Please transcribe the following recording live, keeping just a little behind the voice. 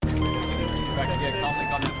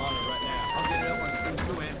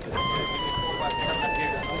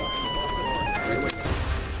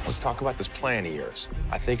talk about this plan of yours.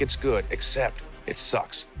 I think it's good, except it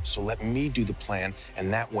sucks. So let me do the plan,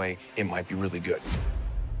 and that way it might be really good.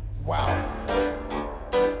 Wow.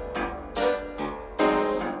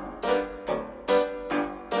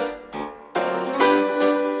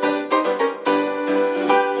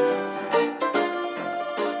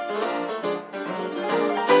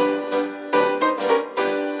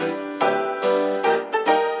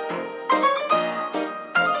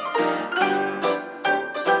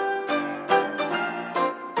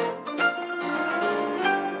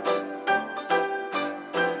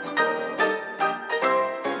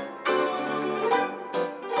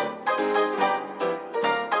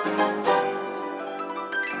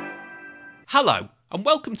 Hello, and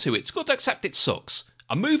welcome to It's Good Except It Sucks,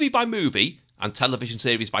 a movie by movie and television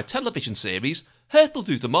series by television series hurtled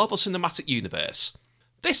through the Marvel Cinematic Universe.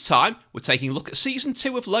 This time, we're taking a look at Season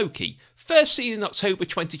 2 of Loki, first seen in October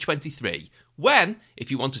 2023, when,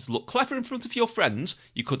 if you wanted to look clever in front of your friends,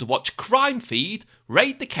 you could watch Crime Feed,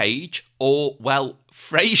 Raid the Cage, or, well,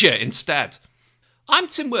 Frasier instead. I'm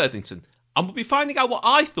Tim Worthington, and we'll be finding out what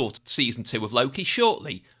I thought of Season 2 of Loki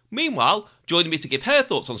shortly. Meanwhile, joining me to give her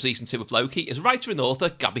thoughts on Season 2 of Loki is writer and author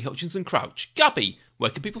Gabby Hutchinson Crouch. Gabby, where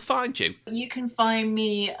can people find you? You can find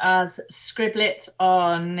me as Scribblet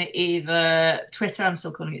on either Twitter, I'm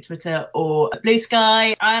still calling it Twitter, or Blue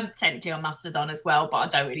Sky. I'm technically on Mastodon as well, but I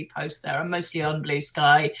don't really post there. I'm mostly on Blue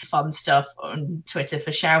Sky, fun stuff on Twitter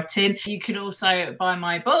for shouting. You can also buy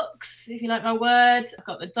my books, if you like my words. I've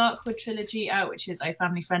got the Darkwood trilogy out, which is a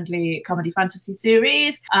family-friendly comedy fantasy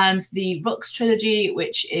series, and the Rooks trilogy,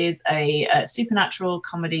 which is a supernatural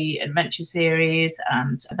comedy adventure series,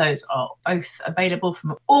 and those are both available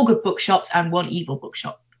from all good bookshops and one evil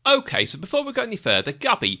bookshop. Okay, so before we go any further,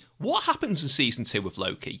 Gabby, what happens in Season 2 of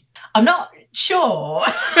Loki? I'm not sure.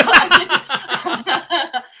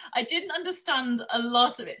 I didn't understand a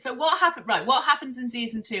lot of it. So what happens in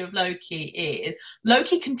Season 2 of Loki is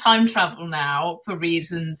Loki can time travel now for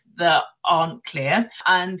reasons that aren't clear,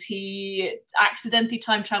 and he accidentally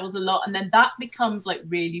time travels a lot, and then that becomes like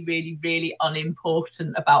really, really, really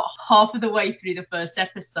unimportant about half of the way through the first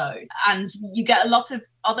episode. And you get a lot of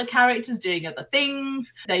other characters doing other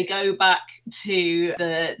things. They go back to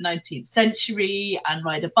the 19th century and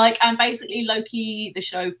ride a bike, and basically Loki, the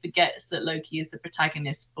show, forgets that Loki is the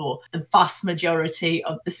protagonist for the vast majority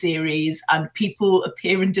of the series, and people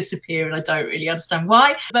appear and disappear, and I don't really understand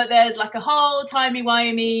why, but there's like a whole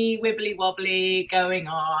timey-wimey wibbly wobbly going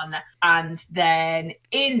on, and then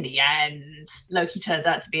in the end Loki turns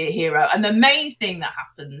out to be a hero. And the main thing that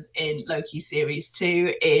happens in Loki series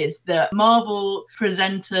 2 is that Marvel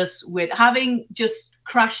present us with, having just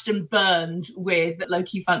crashed and burned with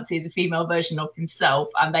Loki fancies a female version of himself,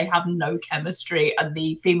 and they have no chemistry, and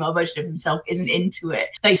the female version of himself isn't into it.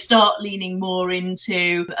 They start leaning more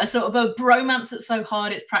into a sort of a bromance that's so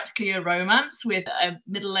hard it's practically a romance with a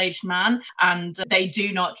middle-aged man, and they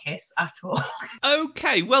do not kiss at all.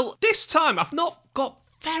 Okay, well, this time I've not got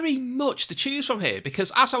very much to choose from here,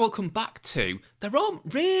 because as I will come back to, there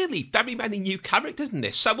aren't really very many new characters in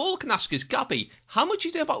this. So all I can ask is, Gabby, how much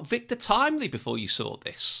did you know about Victor Timely before you saw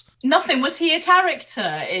this? Nothing. Was he a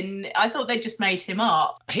character in? I thought they just made him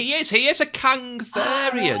up. He is a Kang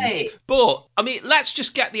variant. Right. But I mean, let's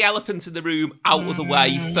just get the elephant in the room out of the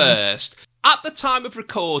way first. At the time of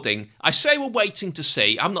recording, I say we're waiting to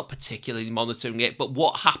see, I'm not particularly monitoring it, but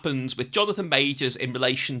what happens with Jonathan Majors in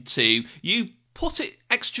relation to, you put it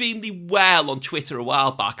extremely well on Twitter a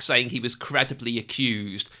while back, saying he was credibly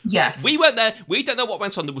accused. Yes. We weren't there. We don't know what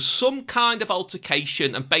went on. There was some kind of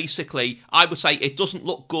altercation, and basically, I would say it doesn't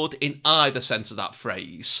look good in either sense of that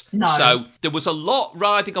phrase. No. So there was a lot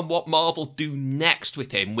riding on what Marvel do next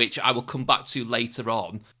with him, which I will come back to later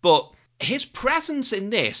on. But his presence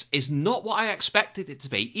in this is not what I expected it to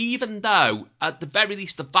be, even though, at the very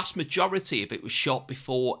least, the vast majority of it was shot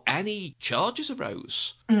before any charges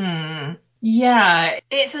arose. Yeah,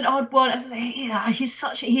 it's an odd one. As I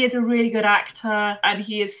say, he is a really good actor, and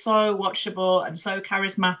he is so watchable and so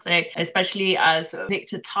charismatic, especially as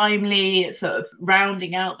Victor Timely, sort of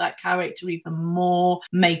rounding out that character even more,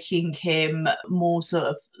 making him more sort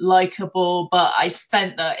of likable. But I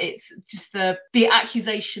spent that, it's just the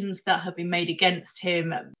accusations that have been made against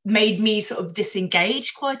him made me sort of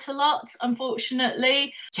disengage quite a lot,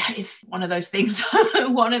 unfortunately. Yeah, it's one of those things,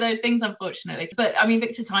 unfortunately. But I mean,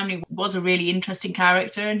 Victor Timely was a really interesting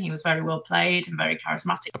character, and he was very well played and very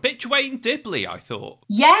charismatic. A bit Dwayne Dibley, I thought.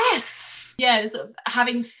 Yes! Yeah, sort of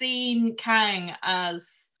having seen Kang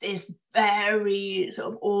as this very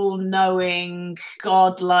sort of all-knowing,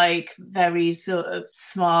 godlike, very sort of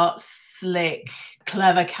smart, slick,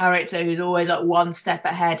 clever character who's always like one step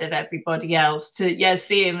ahead of everybody else, to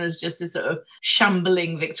see him as just a sort of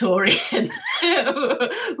shambling Victorian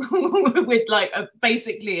with like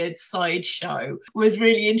basically a sideshow was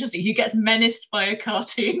really interesting. He gets menaced by a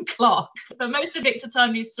cartoon clock. For most of Victor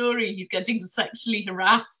Timely's story, he's getting sexually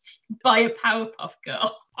harassed by a Powerpuff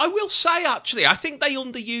Girl. I will say, actually, I think they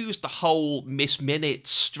underused the whole Miss Minutes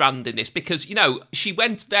strand in this because, she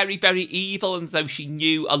went very, very evil and though she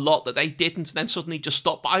knew a lot that they didn't and then suddenly just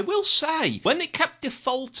stopped. But I will say, when it kept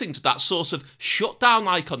defaulting to that sort of shutdown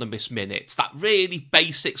icon of Miss Minutes, that really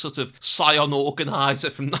basic sort of Scion organizer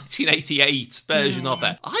from 1988 version of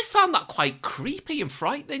it, I found that quite creepy and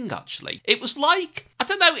frightening, actually. It was like, I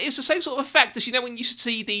don't know, it was the same sort of effect as, when you used to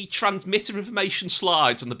see the transmitter information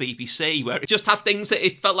slides on the BBC, where it just had things that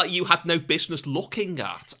it felt like you had no business looking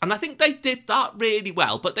at. And I think they did that really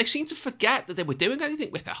well, but they seemed to forget that they were doing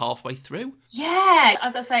anything with it halfway through. Yeah,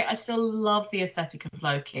 as I say, I still love the aesthetic of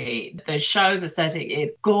Loki. The show's aesthetic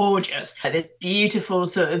is gorgeous. This beautiful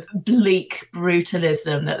sort of bleak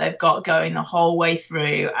brutalism that they've got going the whole way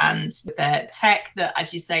through, and their tech that,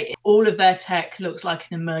 as you say, all of their tech looks like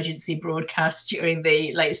an emergency broadcast during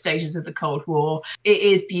the late stages of the Cold War. It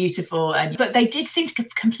is beautiful, but they did seem to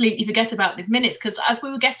completely forget about Miss Minutes, because as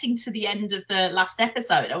we were getting to the end of the last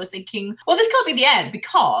episode, I was thinking, well, this can't be the end,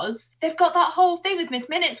 because they've got that whole thing with Miss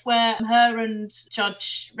Minutes where her and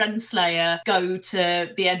Judge Renslayer go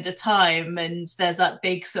to the end of time, and there's that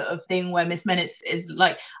big sort of thing where Miss Minutes is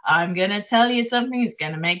like, I'm gonna tell you something that's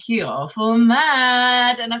gonna make you awful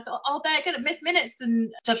mad. And I thought, oh, they're gonna, Miss Minutes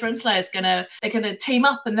and Judge Renslayer they're gonna team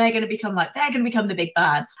up and they're gonna become the big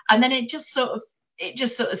bads. And then it just sort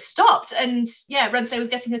of stopped, and Renslayer was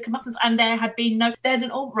getting her comeuppance, and there's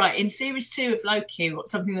an alt-right in series 2 of Loki.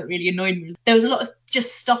 Something that really annoyed me was there was a lot of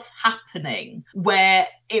just stuff happening where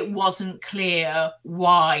it wasn't clear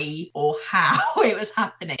why or how it was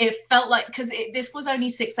happening. It felt like, because this was only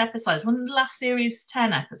 6 episodes, wasn't the last series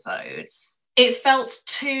 10 episodes? It felt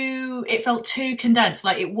too condensed.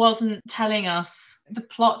 Like, it wasn't telling us. The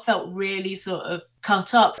plot felt really sort of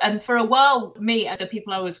cut up. And for a while, me and the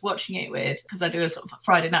people I was watching it with, because I do a sort of a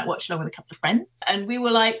Friday night watch along with a couple of friends, and we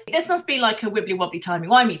were like, this must be like a wibbly wobbly timey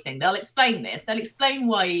wimey thing. They'll explain this. They'll explain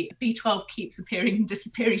why B12 keeps appearing and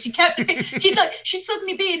disappearing. She'd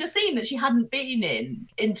suddenly be in a scene that she hadn't been in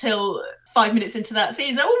until 5 minutes into that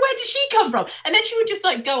scene. So, where did she come from? And then she would just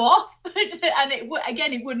like go off, and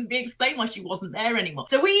it wouldn't be explained why she wasn't there anymore.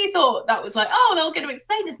 So we thought that was like, oh, they're going to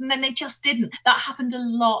explain this, and then they just didn't. That happened a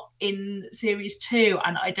lot in series 2,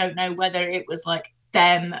 and I don't know whether it was like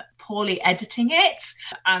them poorly editing it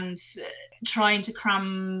and trying to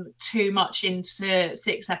cram too much into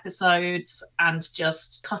 6 episodes and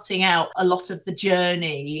just cutting out a lot of the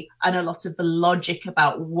journey and a lot of the logic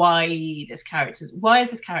about why is this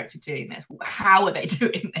character doing this, how are they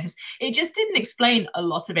doing this. It just didn't explain a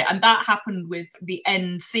lot of it, and that happened with the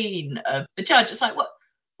end scene of the judge. It's like,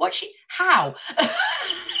 how?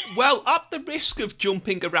 Well, at the risk of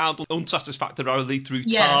jumping around unsatisfactorily through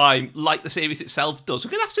time, like the series itself does,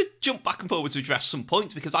 we're going to have to jump back and forward to address some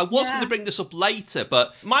points, because I was going to bring this up later,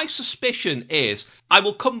 but my suspicion is I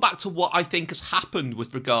will come back to what I think has happened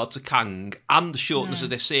with regard to Kang and the shortness of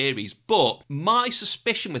this series, but my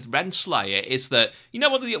suspicion with Renslayer is that,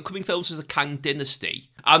 one of the upcoming films is the Kang Dynasty,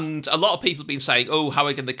 and a lot of people have been saying, oh, how are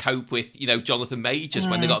we going to cope with, Jonathan Majors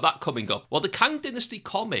when they got that coming up? Well, the Kang Dynasty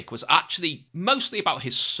comic was actually mostly about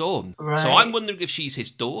his son. Right. So I'm wondering if she's his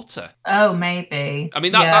daughter. Oh, maybe. I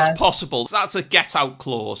mean, that's possible. That's a get out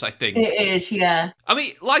clause, I think. It is, yeah. I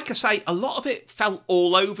mean, like I say, a lot of it felt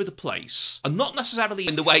all over the place, and not necessarily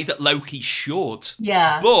in the way that Loki should.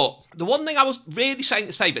 Yeah. But the one thing I was really saying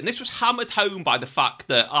to Steve, and this was hammered home by the fact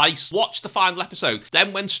that I watched the final episode,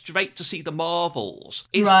 then went straight to see the Marvels,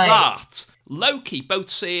 is that Loki, both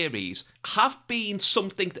series, have been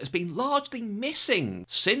something that has been largely missing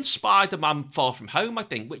since Spider-Man Far From Home, I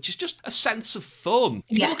think, which is just a sense of fun.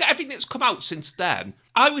 If you look at everything that's come out since then,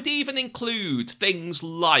 I would even include things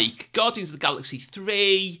like Guardians of the Galaxy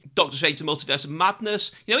 3, Doctor Strange and the Multiverse of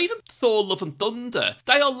Madness, even Thor Love and Thunder.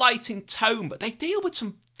 They are light in tone, but they deal with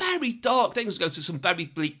some very dark things, go to some very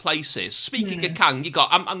bleak places. Speaking of Kang, you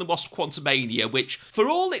got Ant-Man and the Wasp: Quantumania, which, for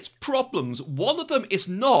all its problems, one of them is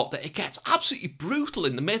not that it gets absolutely brutal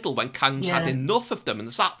in the middle when Kang's had enough of them, and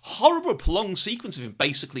there's that horrible prolonged sequence of him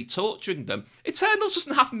basically torturing them. Eternals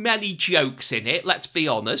doesn't have many jokes in it, let's be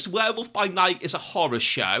honest. Werewolf by Night is a horror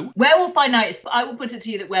show. Werewolf by Night I will put it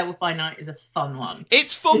to you that Werewolf by Night is a fun one.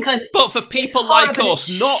 It's fun, because but for people like us,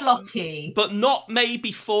 schlocky. but not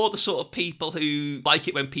maybe for the sort of people who like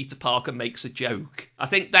it when Peter Parker makes a joke. I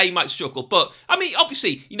think they might struggle. But, I mean,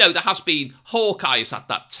 obviously, you know, there has been... Hawkeye's had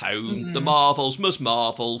that tone. The Marvels, Ms.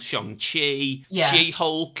 Marvel, Shang-Chi,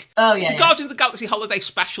 She-Hulk. Oh, yeah, The Guardians of the Galaxy Holiday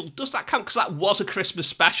Special, does that count? Because that was a Christmas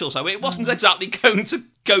special, so it wasn't exactly going to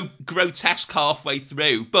go grotesque halfway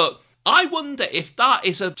through. But... I wonder if that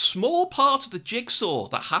is a small part of the jigsaw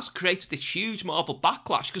that has created this huge Marvel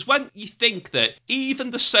backlash. Because when you think that even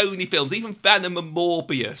the Sony films, even Venom and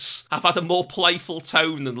Morbius, have had a more playful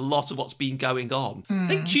tone than a lot of what's been going on, I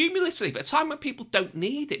think cumulatively, at a time when people don't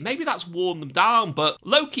need it, maybe that's worn them down. But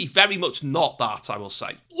Loki, very much not that, I will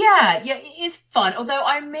say. Yeah, it is fun. Although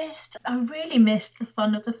I really missed the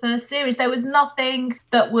fun of the first series. There was nothing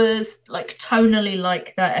that was like tonally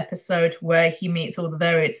like that episode where he meets all the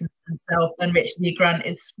variants himself and Richard E. Grant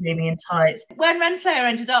is screaming in tights. When Renslayer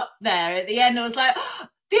ended up there at the end, I was like, oh,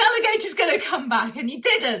 the alligator's going to come back, and he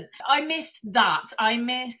didn't. I missed that. I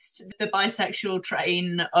missed the bisexual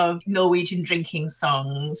train of Norwegian drinking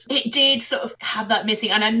songs. It did sort of have that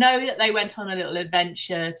missing, and I know that they went on a little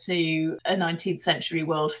adventure to a 19th century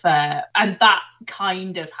World Fair, and that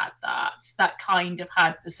kind of had that. That kind of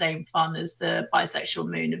had the same fun as the bisexual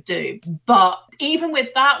Moon of Doom. But even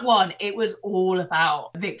with that one, it was all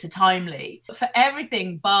about Victor Timely. For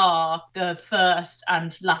everything bar the first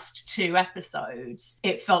and last two episodes,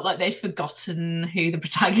 it felt like they'd forgotten who the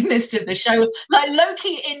protagonist of the show was. Like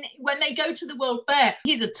Loki, when they go to the World Fair,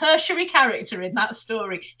 he's a tertiary character in that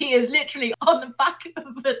story. He is literally on the back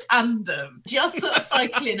of a tandem, just sort of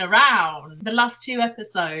cycling around. The last two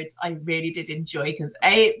episodes I really did enjoy because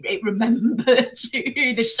it remembered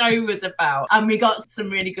who the show was about, and we got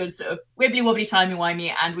some really good sort of wibbly wobbly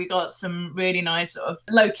timey-wimey, and we got some really nice sort of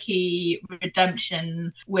Loki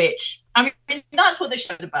redemption, which I mean, that's what the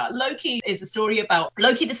show's about. Loki is a story about...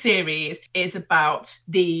 Loki the series is about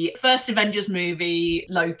the first Avengers movie,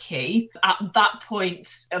 Loki, at that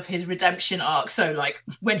point of his redemption arc. So, like,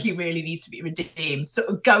 when he really needs to be redeemed, sort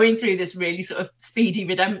of going through this really sort of speedy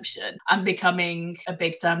redemption and becoming a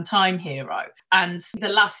big damn time hero. And the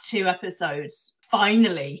last two episodes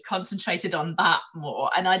finally concentrated on that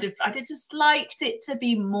more. And I did just liked it to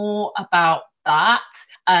be more about that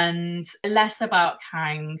and less about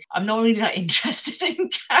Kang. I'm not really that interested in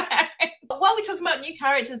Kang. But while we're talking about new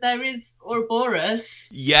characters, there is Ouroboros.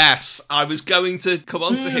 Yes, I was going to come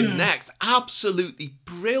on to him next. Absolutely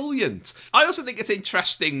brilliant. I also think it's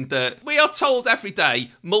interesting that we are told every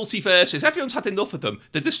day, multiverses, everyone's had enough of them.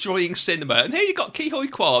 They're destroying cinema. And here you got Ke Huy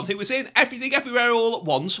Quan, who was in Everything Everywhere All at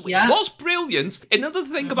Once, which was brilliant. Another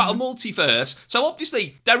thing about a multiverse. So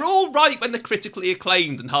obviously, they're all right when they're critically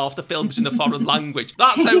acclaimed and half the film is in a foreign language.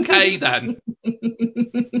 That's okay then.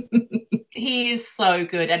 He is so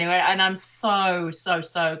good anyway, and I'm so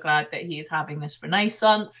glad that he is having this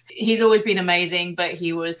renaissance. He's always been amazing, but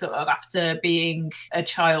he was sort of, after being a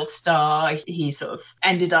child star, he sort of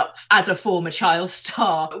ended up as a former child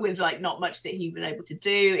star with like not much that he was able to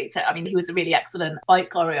do, except, I mean, he was a really excellent fight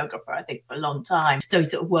choreographer, I think, for a long time. So he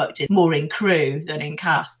sort of worked more in crew than in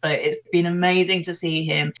cast, but it's been amazing to see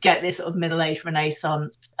him get this sort of middle-aged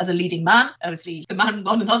renaissance as a leading man. Obviously, the man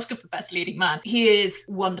won an Oscar for Best Leading Man. He is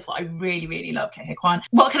wonderful. I really love Ke Huy Quan.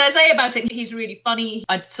 What can I say about it? He's really funny.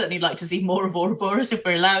 I'd certainly like to see more of Ouroboros if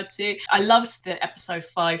we're allowed to. I loved the episode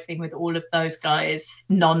 5 thing with all of those guys'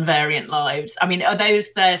 non-variant lives. I mean, are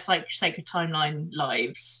those their like Sacred Timeline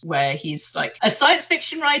lives where he's like a science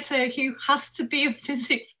fiction writer who has to be a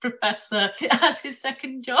physics professor as his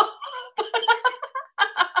second job?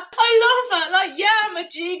 I love that. Like, yeah, I'm a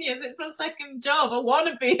genius. It's my second job. I want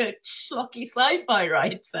to be a schlocky sci-fi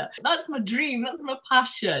writer. That's my dream. That's my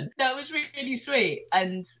passion. That was really sweet.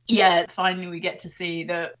 And yeah, finally we get to see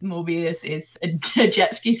that Morbius is a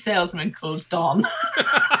jet ski salesman called Don.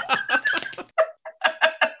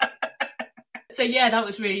 So yeah, that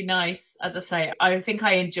was really nice. As I say, I think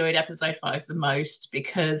I enjoyed episode 5 the most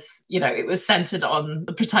because, you know, it was centered on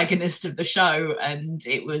the protagonist of the show and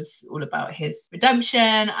it was all about his redemption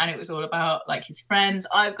and it was all about like his friends.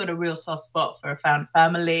 I've got a real soft spot for a found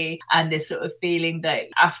family and this sort of feeling that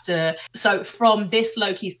so from this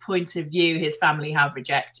Loki's point of view, his family have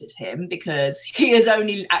rejected him because he has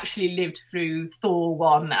only actually lived through Thor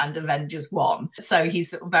 1 and Avengers 1. So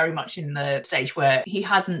he's very much in the stage where he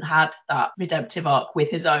hasn't had that redemptive arc with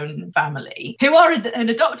his own family, who are an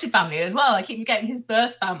adopted family as well. I keep forgetting his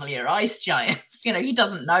birth family are ice giants. You know, he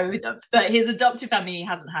doesn't know them, but his adopted family he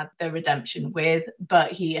hasn't had the redemption with,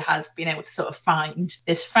 but he has been able to sort of find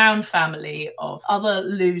this found family of other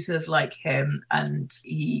losers like him, and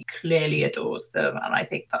he clearly adores them, and I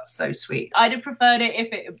think that's so sweet. I'd have preferred it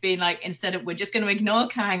if it had been like, instead of we're just going to ignore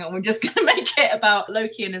Kang and we're just going to make it about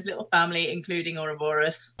Loki and his little family, including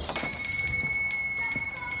Ouroboros.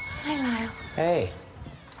 Hello. Hey,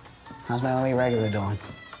 how's my only regular doing?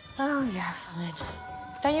 Oh, yeah, fine.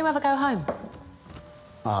 Don't you ever go home?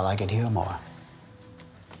 Well, I could hear more.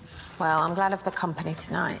 Well, I'm glad of the company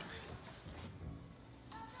tonight.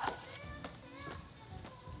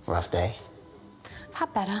 Rough day? I've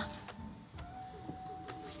had better.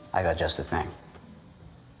 I got just the thing.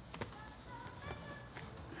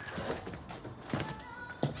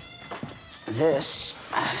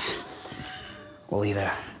 This will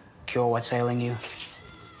either cure what's ailing you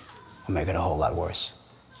or make it a whole lot worse.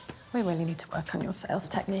 We really need to work on your sales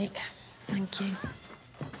technique. Thank you.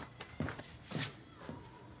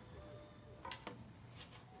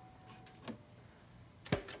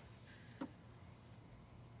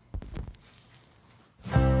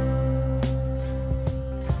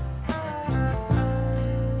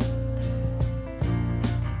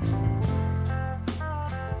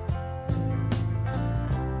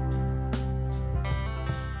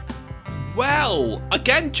 Well,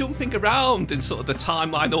 again, jumping around in sort of the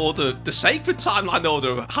timeline order, the sacred timeline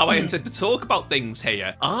order of how I intend to talk about things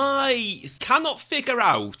here, I cannot figure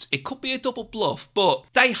out, it could be a double bluff, but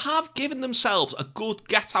they have given themselves a good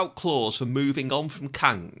get-out clause for moving on from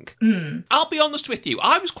Kang. I'll be honest with you,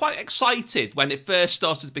 I was quite excited when it first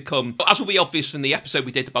started to become, as will be obvious from the episode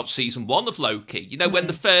we did about season 1 of Loki, you know, when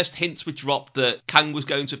the first hints were dropped that Kang was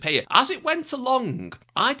going to appear. As it went along,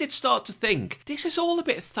 I did start to think, this is all a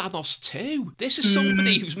bit Thanos too. This is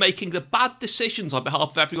somebody who's making the bad decisions on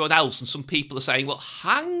behalf of everyone else, and some people are saying, well,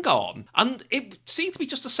 hang on. And it seemed to be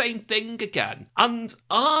just the same thing again. And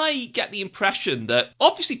I get the impression that,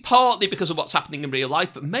 obviously partly because of what's happening in real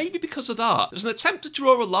life, but maybe because of that, there's an attempt to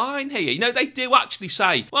draw a line here. You know, they do actually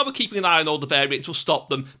say, well, we're keeping an eye on all the variants, we'll stop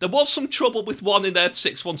them. There was some trouble with one in Earth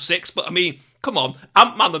 616, but I mean, come on,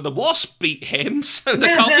 Ant-Man and the Wasp beat him, so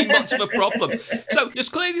there can't be much of a problem. So there's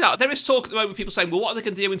clearly that. There is talk at the moment, people saying, well, what are they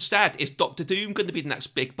going to do instead? Is Doctor Doom going to be the next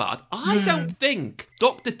big bad? I don't think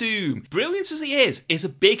Doctor Doom, brilliant as he is a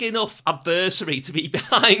big enough adversary to be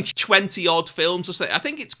behind 20-odd films or something. I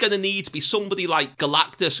think it's going to need to be somebody like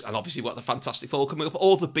Galactus, and obviously what the Fantastic Four coming up,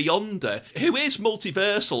 or the Beyonder, who is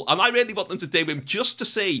multiversal, and I really want them to do him just to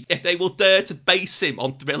see if they will dare to base him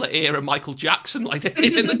on Thriller-era Michael Jackson like they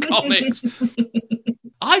did in the comics.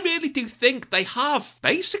 I really do think they have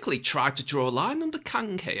basically tried to draw a line under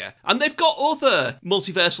Kang here. And they've got other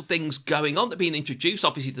multiversal things going on that are being introduced.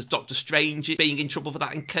 Obviously, there's Doctor Strange being in trouble for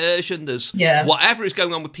that incursion. There's whatever is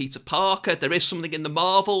going on with Peter Parker. There is something in the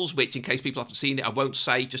Marvels, which, in case people haven't seen it, I won't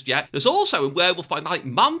say just yet. There's also in Werewolf by Night,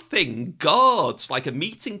 Man-Thing guards like a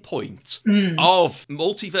meeting point of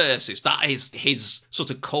multiverses. That is his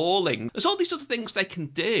sort of calling. There's all these other things they can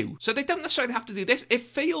do. So they don't necessarily have to do this. It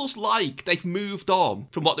feels like they've moved on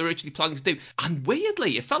from what they're originally planning to do. And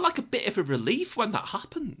weirdly, it felt like a bit of a relief when that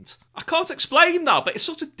happened. I can't explain that, but it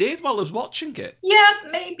sort of did while I was watching it. Yeah,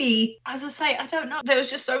 maybe. As I say, I don't know. There was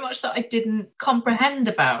just so much that I didn't comprehend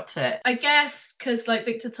about it. I guess because like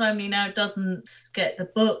Victor Timely now doesn't get the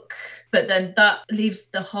book, but then that leaves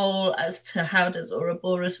the hole as to how does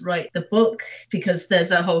Ouroboros write the book, because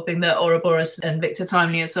there's a whole thing that Ouroboros and Victor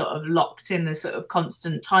Timely are sort of locked in this sort of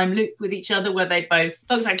constant time loop with each other where they both,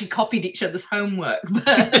 not exactly copied each other's homework,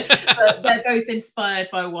 but they're both inspired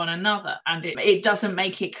by one another. And it doesn't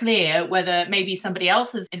make it clear whether maybe somebody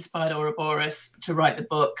else has inspired Ouroboros to write the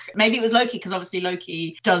book. Maybe it was Loki, because obviously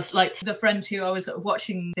Loki does, like the friend who I was sort of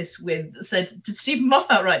watching this with said, did Stephen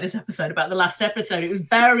Moffat write this episode about the last episode? It was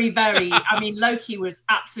very, very, I mean, Loki was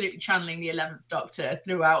absolutely channeling the 11th Doctor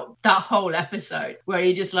throughout that whole episode, where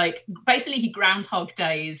he just like, basically he Groundhog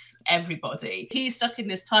Days everybody. He's stuck in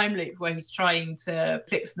this time loop where he's trying to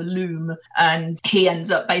fix the loom, and he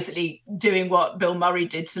ends up basically doing what Bill Murray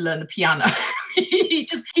did to learn the piano.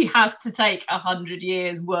 he has to take 100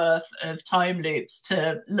 years worth of time loops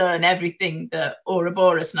to learn everything that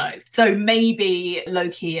Ouroboros knows. So maybe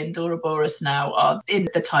Loki and Ouroboros now are in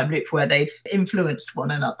the time loop where they've influenced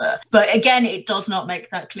one another. But again, it does not make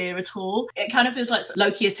that clear at all. It kind of feels like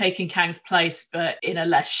Loki has taken Kang's place, but in a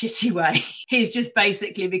less shitty way. He's just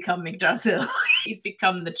basically become Yggdrasil. He's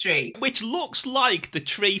become the tree. Which looks like the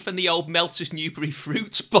tree from the old Melter's Newberry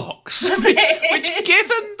Fruits box. Which,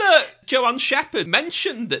 given that Joanne Shepherd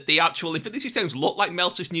mentioned that the actual Infinity Stones look like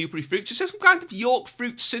Melter's Newberry Fruits, it's some kind of York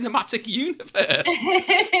Fruit cinematic universe.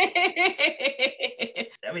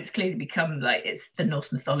 I mean, it's clearly become like, it's the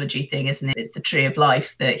Norse mythology thing, isn't it? It's the tree of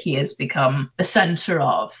life that he has become the center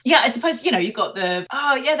of. Yeah, I suppose, you've got there's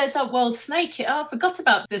that world snake. I forgot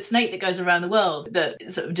about the snake that goes around the world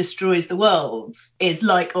that sort of destroys the world, is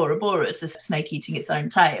like Ouroboros, a snake eating its own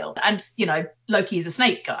tail. And, Loki is a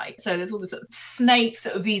snake guy. So there's all the sort of snakes,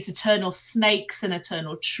 sort of these eternal snakes and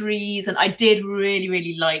eternal trees. And I did really,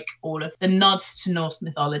 really like all of the nods to Norse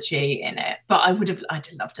mythology in it. But I'd have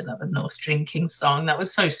loved another Norse drinking song. That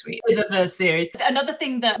was so sweet in the first series. Another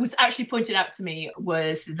thing that was actually pointed out to me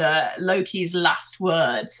was that Loki's last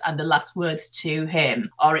words and the last words to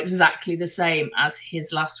him are exactly the same as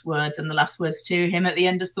his last words and the last words to him at the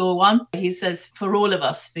end of Thor 1. He says, "For all of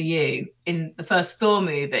us, for you." In the first Thor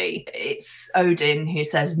movie, it's Odin who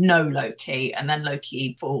says, "No, Loki," and then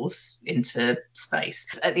Loki falls into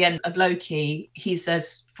space. At the end of Loki, he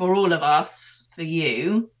says, "For all of us, for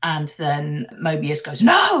you," and then Mobius goes,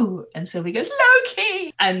 "No," and Sylvie goes,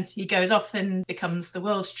 "Loki," and he goes off and becomes the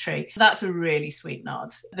world tree. That's a really sweet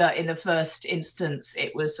nod, that in the first instance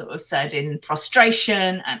it was sort of said in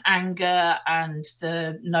frustration and anger, and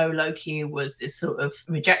the "No, Loki" was this sort of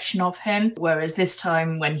rejection of him, whereas this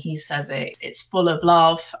time when he says it, it's full of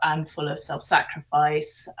love and full of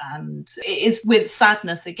self-sacrifice, and it is with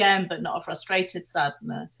sadness again, but not a frustrated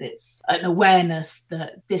sadness. It's an awareness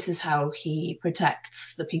that this is how he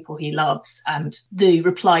protects the people he loves, and the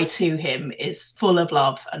reply to him is full of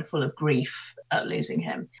love and full of grief at losing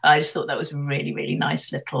him. I just thought that was a really, really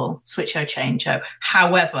nice little switcho change-o.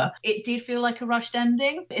 However, it did feel like a rushed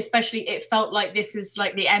ending, especially it felt like this is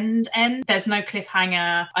like the end. There's no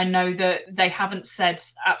cliffhanger. I know that they haven't said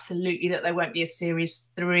absolutely that there won't be a series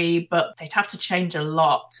 3, but they'd have to change a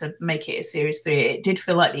lot to make it a series 3. It did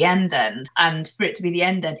feel like the end, and for it to be the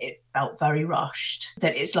end, it felt very rushed.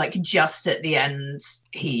 That it's like just at the end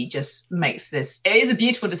he just makes this, it is a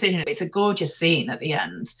beautiful decision, it's a gorgeous scene at the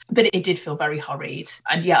end, but it did feel very hurried.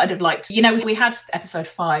 And yeah, I'd have liked, we had episode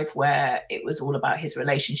 5 where it was all about his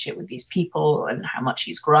relationship with these people and how much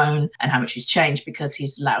he's grown and how much he's changed because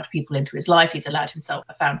he's allowed people into his life, he's allowed himself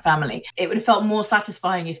a found family. It would have felt more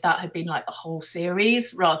satisfying if that had been like the whole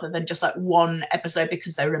series rather than just like one episode,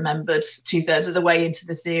 because they remembered 2/3 of the way into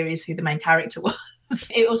the series who the main character was.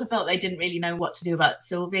 It also felt they didn't really know what to do about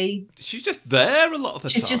Sylvie. She's just there a lot of the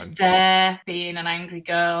time. She's just there being an angry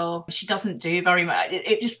girl. She doesn't do very much.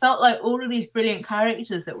 It just felt like all of these brilliant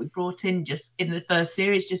characters that we brought in just in the first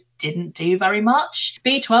series just didn't do very much.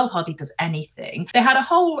 B12 hardly does anything. They had a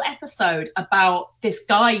whole episode about this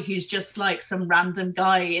guy who's just like some random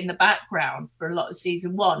guy in the background for a lot of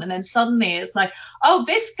season 1, and then suddenly it's like, oh,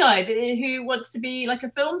 this guy who wants to be like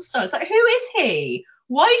a film star. It's like, who is he?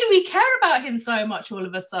 Why do we care about him so much all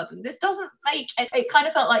of a sudden? This doesn't make it kind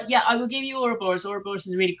of felt like, yeah, I will give you Ouroboros. Ouroboros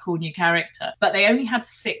is a really cool new character. But they only had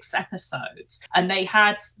 6 episodes. And they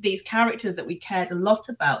had these characters that we cared a lot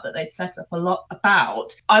about, that they'd set up a lot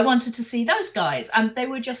about. I wanted to see those guys. And they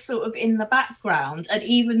were just sort of in the background. And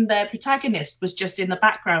even their protagonist was just in the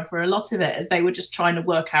background for a lot of it, as they were just trying to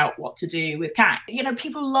work out what to do with Kang.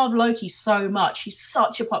 People love Loki so much. He's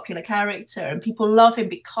such a popular character. And people love him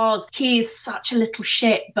because he is such a little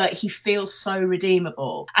shit, but he feels so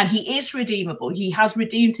redeemable, and he is redeemable. He has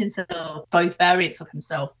redeemed himself. Both variants of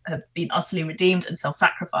himself have been utterly redeemed and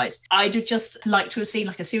self-sacrificed. I'd have just liked to have seen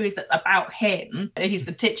like a series that's about him. He's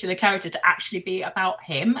the titular character, to actually be about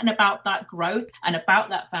him and about that growth and about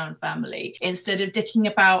that found family, instead of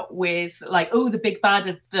dicking about with like, oh, the big bad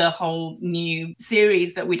of the whole new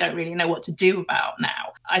series that we don't really know what to do about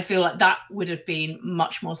now. I feel like that would have been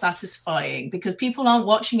much more satisfying, because people aren't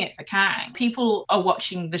watching it for Kang. People are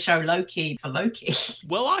watching the show Loki for Loki.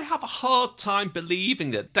 Well, I have a hard time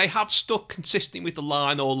believing that they have stuck consistently with the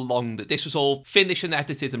line all along that this was all finished and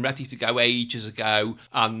edited and ready to go ages ago,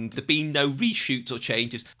 and there'd been no reshoots or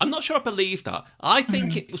changes. I'm not sure I believe that. I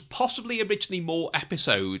think it was possibly originally more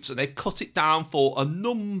episodes, and they've cut it down for a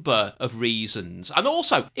number of reasons. And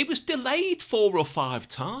also, it was delayed 4 or 5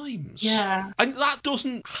 times. Yeah. And that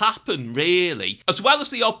doesn't happen, really. As well as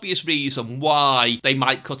the obvious reason why they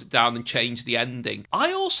might cut it down and change the ending,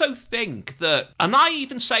 I also think that, and I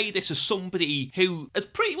even say this as somebody who has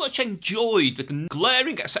pretty much enjoyed, with the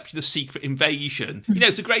glaring exception of Secret Invasion,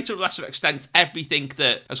 to greater or lesser extent, everything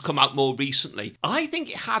that has come out more recently, I think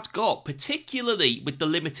it had got, particularly with the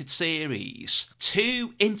limited series, too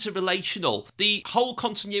interrelational. The whole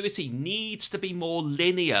continuity needs to be more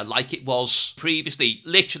linear, like it was previously.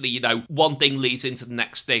 Literally, one thing leads into the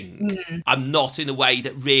next thing, and not in a way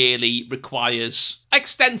that really requires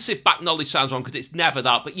extensive back knowledge. Sounds wrong, because it's never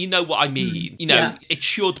that, but you know what I mean. It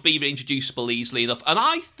should be reintroducible easily enough. And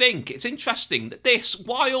I think it's interesting that this,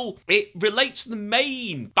 while it relates to the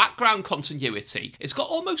main background continuity, it's got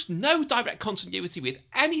almost no direct continuity with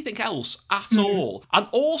anything else at all. And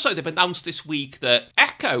also they've announced this week that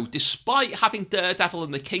Echo, despite having Daredevil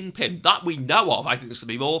and the Kingpin, that we know of, I think there's going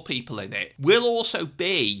to be more people in it, will also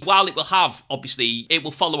be, while it will have, obviously, it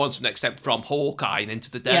will follow on to an extent from Hawkeye and into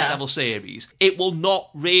the Daredevil series, it will not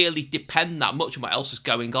really depend that much on what else is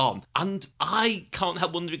going on. And I can't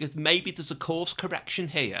help wondering if maybe there's a course correction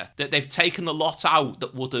here, that they've taken a lot out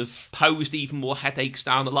that would have posed even more headaches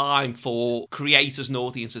down the line for creators and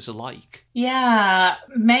audiences alike. Yeah,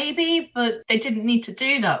 maybe, but they didn't need to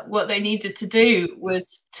do that. What they needed to do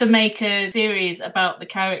was to make a series about the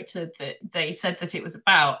character that they said that it was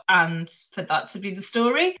about, and for that to be the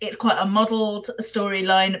story. It's quite a modelled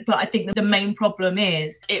storyline, but I think that the main problem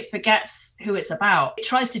is it forgets who it's about. It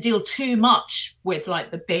tries to deal too much with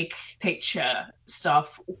like the big picture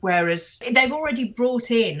stuff, whereas they've already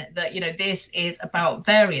brought in that, this is about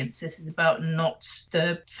variants, this is about not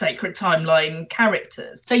the sacred timeline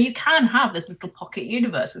characters. So you can have this little pocket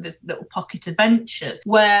universe with this little pocket adventures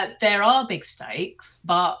where there are big stakes,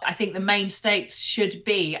 but I think the main stakes should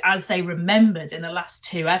be as they remembered in the last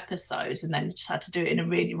 2 episodes, and then just had to do it in a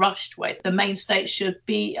really rushed way. The main stakes should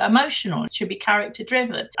be emotional, it should be character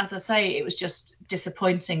driven. As I say, it was just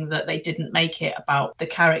disappointing that they didn't make it about the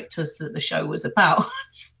characters that the show was about.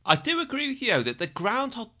 I do agree with you, though, that the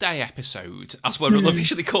Groundhog Day episode, as we're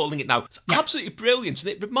unofficially calling it now, it's absolutely brilliant.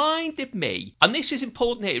 And it reminded me, and this is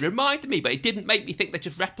important here, it reminded me, but it didn't make me think they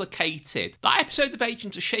just replicated that episode of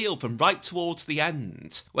Agents of S.H.I.E.L.D. from right towards the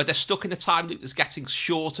end, where they're stuck in a time loop that's getting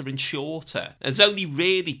shorter and shorter. And it's only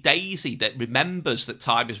really Daisy that remembers that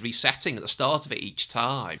time is resetting at the start of it each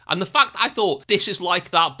time. And the fact that I thought this is like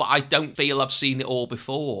that, but I don't feel I've seen it all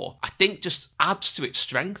before, I think just adds to its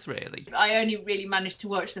strength, really. I only really managed to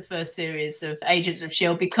watch the first series of Agents of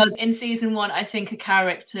S.H.I.E.L.D. because in season 1 I think a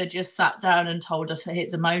character just sat down and told us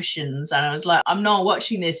his emotions, and I was like, I'm not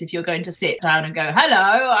watching this if you're going to sit down and go, hello,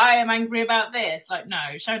 I am angry about this. Like, no,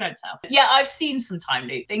 show don't tell. Yeah, I've seen some time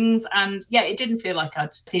loop things, and yeah, it didn't feel like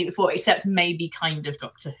I'd seen it before, except maybe kind of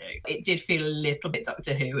Doctor Who. It did feel a little bit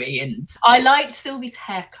Doctor Who-y, and I liked Sylvie's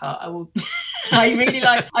haircut. I really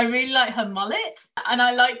like her mullet, and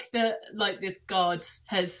I like that this god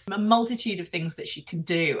has a multitude of things that she can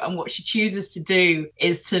do, and what she chooses to do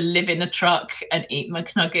is to live in a truck and eat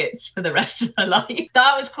McNuggets for the rest of her life.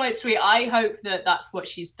 That was quite sweet. I hope that that's what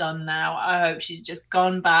she's done now. I hope she's just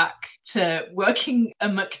gone back to working a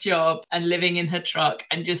muck job and living in her truck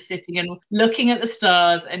and just sitting and looking at the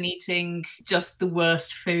stars and eating just the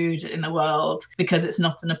worst food in the world because it's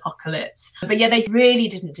not an apocalypse. But yeah, they really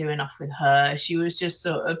didn't do enough with her. She was just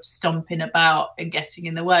sort of stomping about and getting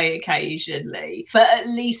in the way occasionally. But at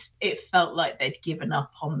least it felt like they'd given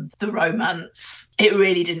up on the romance. It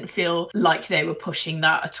really didn't feel like they were pushing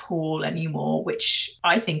that at all anymore, which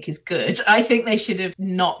I think is good. I think they should have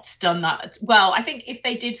not done that. Well, I think if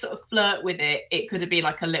they did sort of flirt with it, it could have been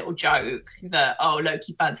like a little joke that, oh,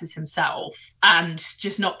 Loki fancies himself, and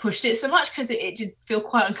just not pushed it so much, because it did feel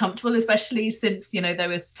quite uncomfortable, especially since, they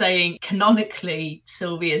were saying canonically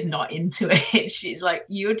Sylvie is not into it. She's like,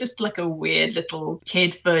 you're just like a weird little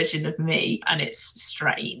kid version of me, and it's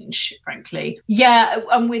strange, frankly. Yeah,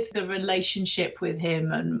 and with the relationship with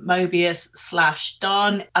him and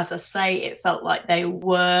Mobius/Don, as I say, it felt like they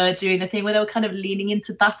were doing the thing where they were kind of leaning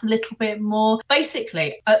into that a little bit more.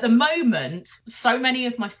 Basically, at the moment, so many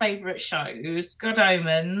of my favourite shows, Good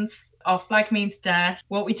Omens, Our Flag Means Death,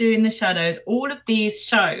 What We Do in the Shadows, all of these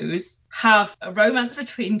shows have a romance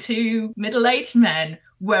between 2 middle-aged men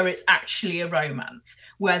where it's actually a romance,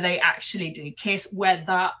 where they actually do kiss, where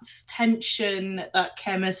that tension, that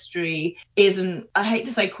chemistry isn't, I hate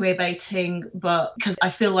to say queer baiting, but because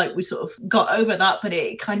I feel like we sort of got over that, but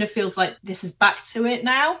it kind of feels like this is back to it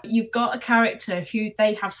now. You've got a character who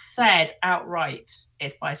they have said outright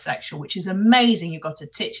is bisexual, which is amazing. You've got a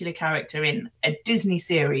titular character in a Disney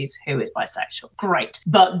series who is bisexual. Great.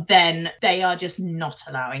 But then they are just not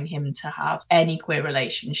allowing him to have any queer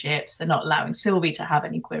relationships. They're not allowing Sylvie to have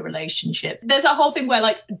any queer relationships. There's a whole thing where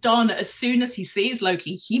like Don, as soon as he sees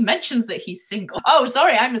Loki, he mentions that he's single. Oh,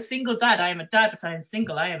 sorry, I'm a single dad. I am a dad, but I am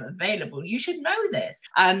single. I am available. You should know this.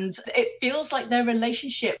 And it feels like their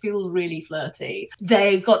relationship feels really flirty.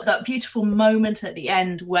 They've got that beautiful moment at the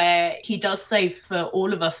end where he does say, for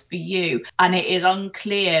all of us, for you. And it is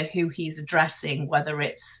unclear who he's addressing, whether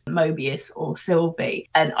it's Mobius or Sylvie.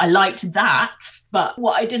 And I liked that. But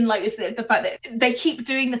what I didn't like is the fact that they keep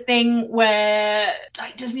doing the thing where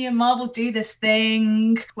like Disney and Marvel do this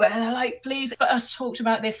thing where they're like, please, but us talked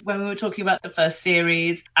about this when we were talking about the first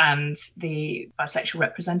series and the bisexual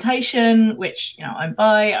representation, which, you know, I'm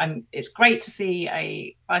bi. It's great to see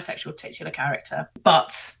a bisexual titular character,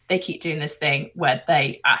 but they keep doing this thing where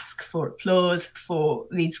they ask for applause for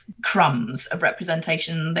these crumbs of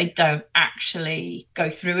representation. They don't actually go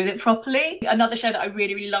through with it properly. Another show that I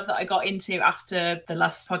really, really love that I got into after the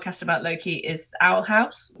last podcast about Loki is Owl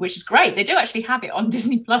House, which is great. They do actually have it on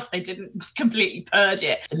Disney Plus. They didn't completely purge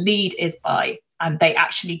it. The lead is bi, and they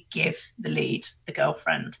actually give the lead a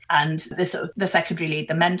girlfriend. And the secondary lead,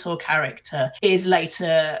 the mentor character, is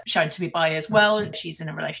later shown to be bi as well. She's in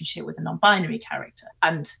a relationship with a non-binary character.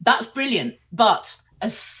 And that's brilliant. But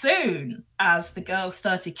as soon as the girls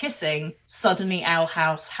started kissing, suddenly Owl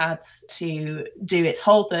House had to do its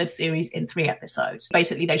whole third series in 3 episodes.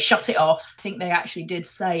 Basically, they shut it off. I think they actually did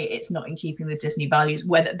say it's not in keeping with Disney values.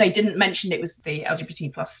 Whether they didn't mention it was the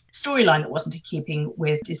LGBT plus storyline that wasn't in keeping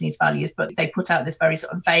with Disney's values, but they put out this very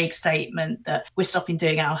sort of vague statement that we're stopping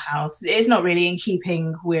doing Owl House. It's not really in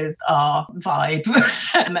keeping with our vibe.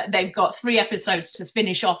 They've got 3 episodes to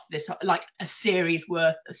finish off this, like a series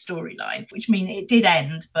worth of storyline, which means it did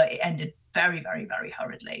end, but it ended very, very, very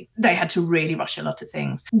hurriedly. They had to really rush a lot of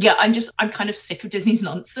things. Yeah, I'm kind of sick of Disney's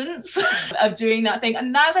nonsense of doing that thing.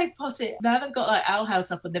 And now they've got like Owl House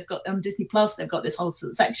up, and they've got on Disney Plus, they've got this whole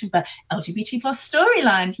sort of section for LGBT plus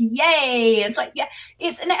storylines. Yay! It's like, yeah,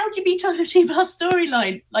 it's an LGBT plus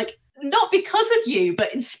storyline. Like, not because of you,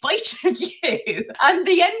 but in spite of you. And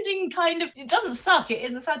the ending it doesn't suck. It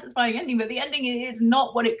is a satisfying ending, but the ending is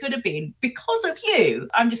not what it could have been because of you.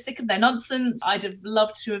 I'm just sick of their nonsense. I'd have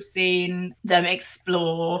loved to have seen them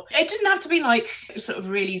explore. It doesn't have to be like sort of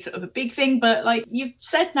really sort of a big thing, but like you've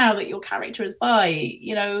said now that your character is bi,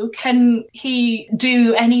 you know, can he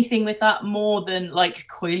do anything with that more than like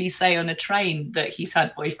coyly say on a train that he's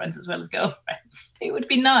had boyfriends as well as girlfriends? It would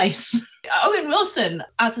be nice. Owen Wilson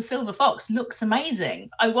as a silver fox looks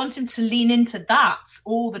amazing. I want him to lean into that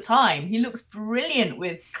all the time. He looks brilliant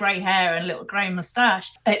with grey hair and a little grey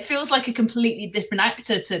moustache. It feels like a completely different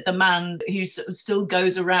actor to the man who sort of still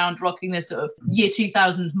goes around rocking this sort of year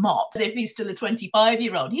 2000 mop as if he's still a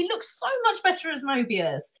 25-year-old. He looks so much better as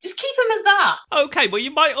Mobius. Just keep him as that. Okay, well,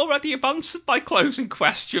 you might already have answered my closing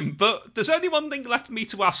question, but there's only one thing left for me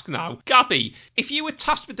to ask now. Gabby, if you were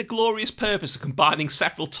tasked with the glorious purpose of combining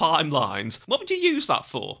several timelines, what would you use that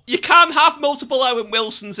for? You can have multiple Owen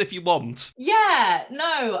Wilsons if you want. Yeah,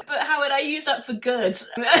 no, but how would I use that for good?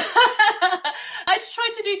 I'd try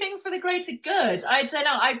to do things for the greater good. I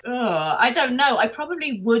don't know. I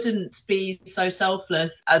probably wouldn't be so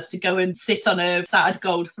selfless as to go and sit on a sad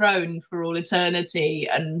gold throne for all eternity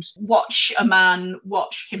and watch a man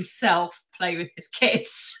watch himself play with his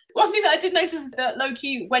kids. One thing that I did notice is that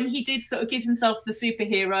Loki, when he did sort of give himself the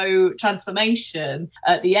superhero transformation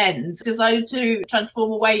at the end, decided to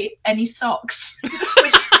transform away any socks,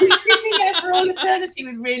 which he's sitting there for all eternity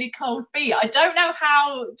with really cold feet. I don't know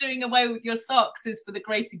how doing away with your socks is for the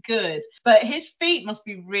greater good, but his feet must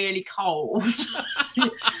be really cold.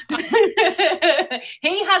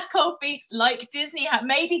 He has cold feet like Disney.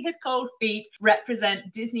 Maybe his cold feet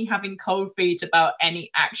represent Disney having cold feet about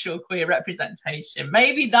any actual queer representation.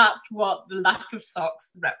 Maybe that's what the lack of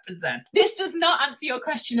socks represents. This does not answer your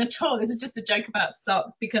question at all. This is just a joke about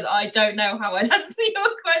socks because I don't know how I'd answer your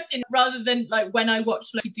question. Rather than like when I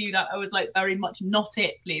watched Loki do that, I was like, very much not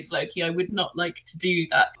it, please, Loki. I would not like to do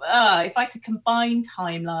that. If I could combine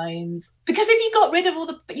timelines, because if you got rid of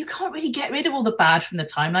you can't really get rid of all the bad from the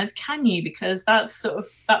timelines, can you? Because that's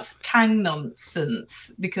Kang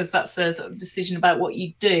nonsense, because that's a sort of decision about what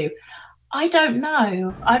you do. I don't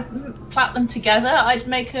know. I'd plait them together. I'd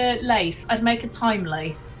make a lace. I'd make a time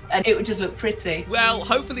lace, and it would just look pretty. Well,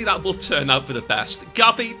 hopefully that will turn out for the best.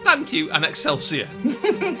 Gabby, thank you, and Excelsior.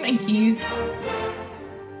 Thank you.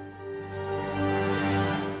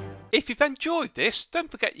 If you've enjoyed this, don't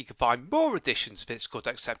forget you can find more editions of It's Good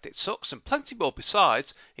Except It Sucks and plenty more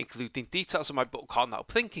besides, including details of my book On Now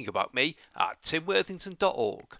Thinking About Me at timworthington.org.